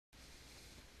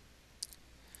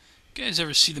You guys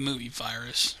ever see the movie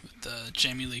Virus with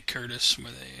Jamie Lee Curtis,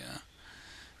 where they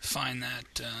find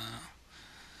that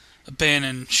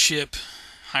abandoned ship,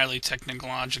 highly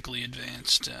technologically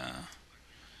advanced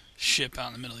ship out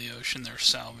in the middle of the ocean? Their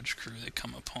salvage crew, they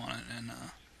come upon it, and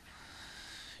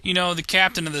the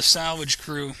captain of the salvage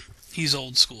crew, he's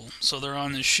old school, so they're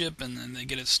on this ship, and then they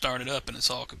get it started up, and it's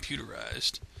all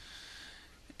computerized,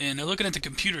 and they're looking at the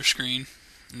computer screen,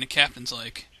 and the captain's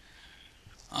like,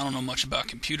 I don't know much about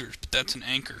computers, but that's an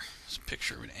anchor. It's a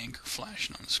picture of an anchor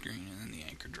flashing on the screen, and then the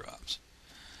anchor drops.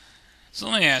 So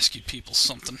let me ask you people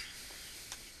something.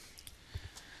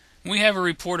 We have a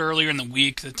report earlier in the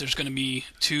week that there's going to be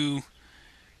 2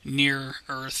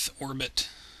 near-Earth orbit,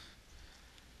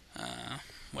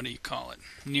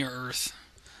 near-Earth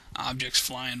objects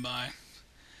flying by.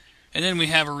 And then we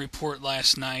have a report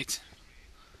last night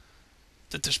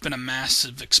that there's been a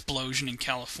massive explosion in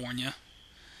California.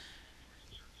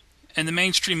 And the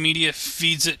mainstream media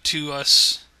feeds it to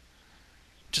us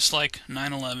just like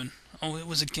 9/11. Oh, it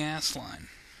was a gas line.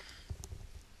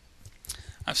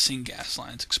 I've seen gas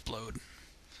lines explode.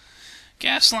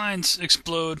 Gas lines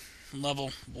explode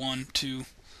level 1, 2,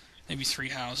 maybe 3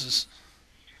 houses.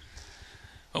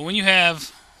 But when you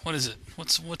have, what is it?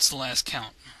 What's the last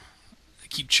count? They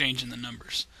keep changing the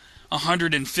numbers.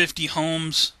 150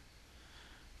 homes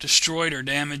destroyed or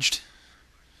damaged.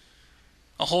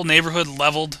 A whole neighborhood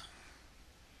leveled.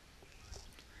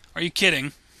 Are you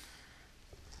kidding?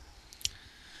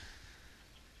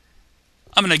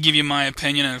 I'm going to give you my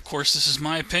opinion, and of course this is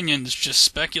my opinion, it's just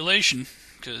speculation,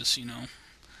 because,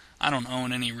 I don't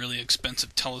own any really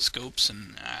expensive telescopes,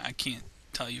 and I can't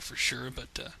tell you for sure,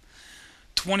 but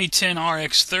 2010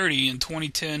 RX30 and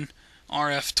 2010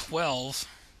 RF12,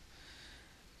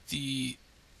 the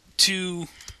 2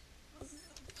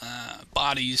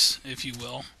 bodies, if you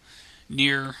will,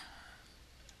 near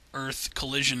Earth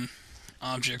collision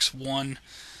objects, one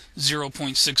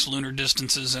 0.6 lunar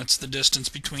distances, that's the distance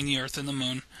between the Earth and the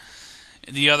Moon,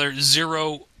 the other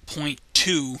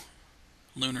 0.2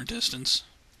 lunar distance,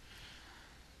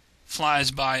 flies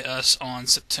by us on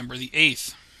September the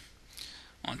 8th.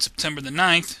 On September the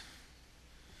 9th,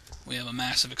 we have a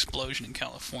massive explosion in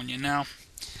California. Now,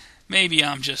 maybe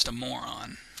I'm just a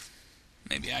moron.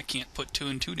 Maybe I can't put 2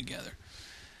 and 2 together.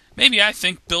 Maybe I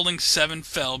think Building 7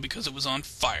 fell because it was on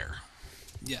fire.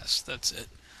 Yes, that's it.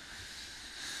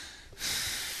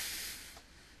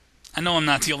 I know I'm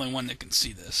not the only one that can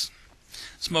see this.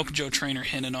 Smoke Joe Trainer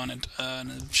hinted on it in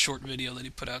a short video that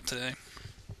he put out today.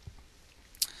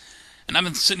 And I've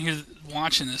been sitting here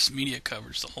watching this media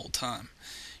coverage the whole time.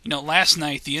 Last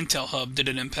night the Intel Hub did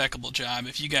an impeccable job.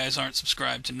 If you guys aren't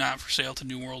subscribed to Not For Sale to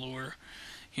New World Order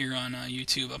here on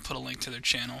YouTube, I'll put a link to their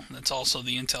channel. That's also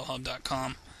the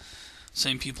intelhub.com.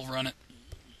 Same people run it.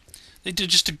 They did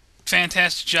just a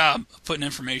fantastic job of putting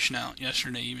information out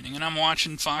yesterday evening, and I'm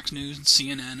watching Fox News and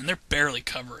CNN, and they're barely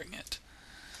covering it.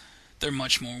 They're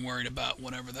much more worried about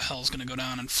whatever the hell's going to go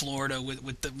down in Florida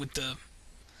with the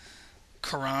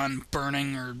Quran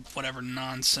burning or whatever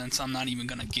nonsense. I'm not even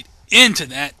going to get into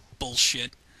that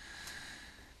bullshit.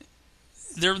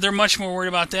 They're much more worried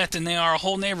about that than they are a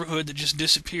whole neighborhood that just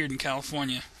disappeared in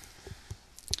California.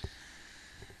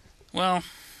 Well,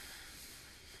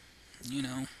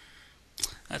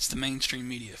 that's the mainstream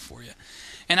media for you.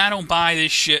 And I don't buy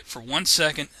this shit for 1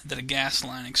 second that a gas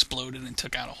line exploded and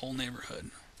took out a whole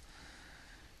neighborhood.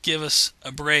 Give us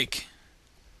a break.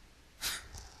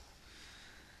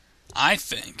 I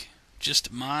think,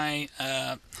 just my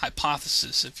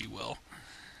hypothesis, if you will,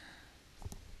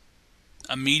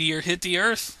 a meteor hit the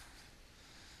Earth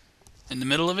in the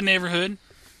middle of a neighborhood,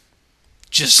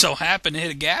 just so happened to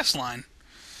hit a gas line,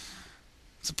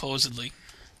 supposedly.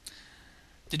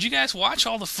 Did you guys watch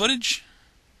all the footage?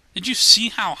 Did you see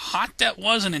how hot that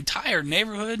was? An entire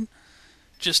neighborhood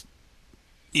just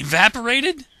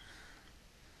evaporated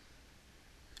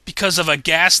because of a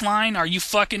gas line? Are you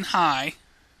fucking high?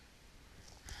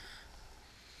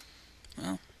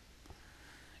 Well,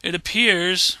 it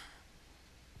appears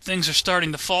things are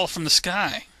starting to fall from the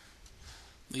sky.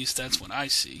 At least that's what I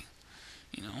see.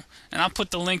 And I'll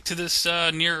put the link to this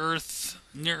near-Earth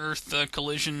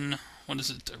collision. What is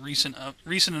it?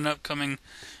 Recent and upcoming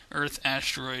Earth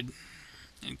asteroid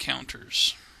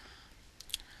encounters.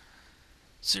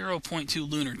 0.2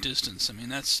 lunar distance. I mean,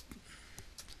 that's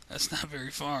not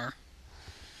very far.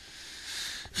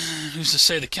 Who's to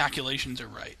say the calculations are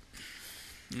right?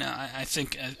 No, I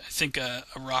think a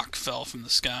rock fell from the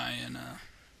sky and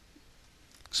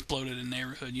exploded in a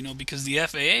neighborhood. Because the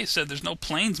FAA said there's no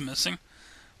planes missing.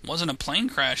 It wasn't a plane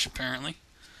crash apparently.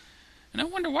 And I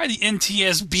wonder why the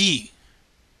NTSB.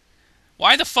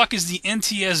 Why the fuck is the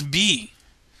NTSB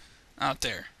out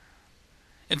there.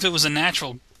 If it was a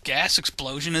natural gas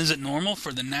explosion, is it normal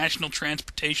for the National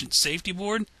Transportation Safety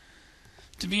Board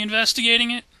to be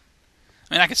investigating it?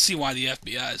 I mean, I can see why the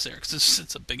FBI is there, because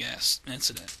it's a big-ass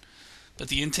incident. But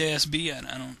the NTSB,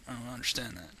 I don't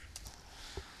understand that.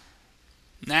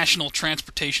 National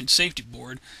Transportation Safety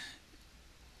Board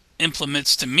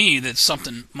implements to me that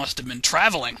something must have been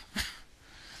traveling.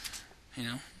 You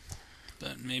know?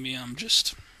 But maybe I'm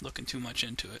just looking too much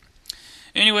into it.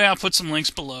 Anyway, I'll put some links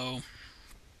below.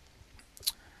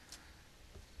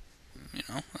 You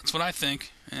know, that's what I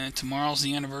think. And tomorrow's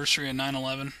the anniversary of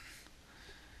 9/11.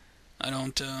 I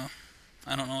don't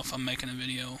know if I'm making a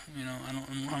video. You know, I don't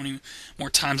know how many more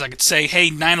times I could say, hey,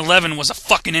 9/11 was a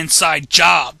fucking inside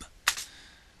job.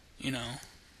 You know.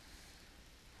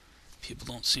 People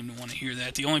don't seem to want to hear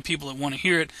that. The only people that want to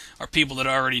hear it are people that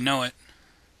already know it.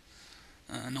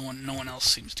 No one else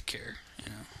seems to care.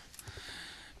 You know.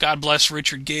 God bless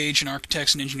Richard Gage and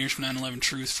architects and engineers from 9/11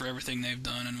 Truth for everything they've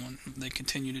done and what they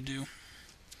continue to do.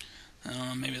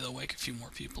 Maybe they'll wake a few more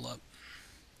people up.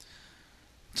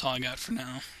 That's all I got for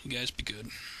now. You guys be good.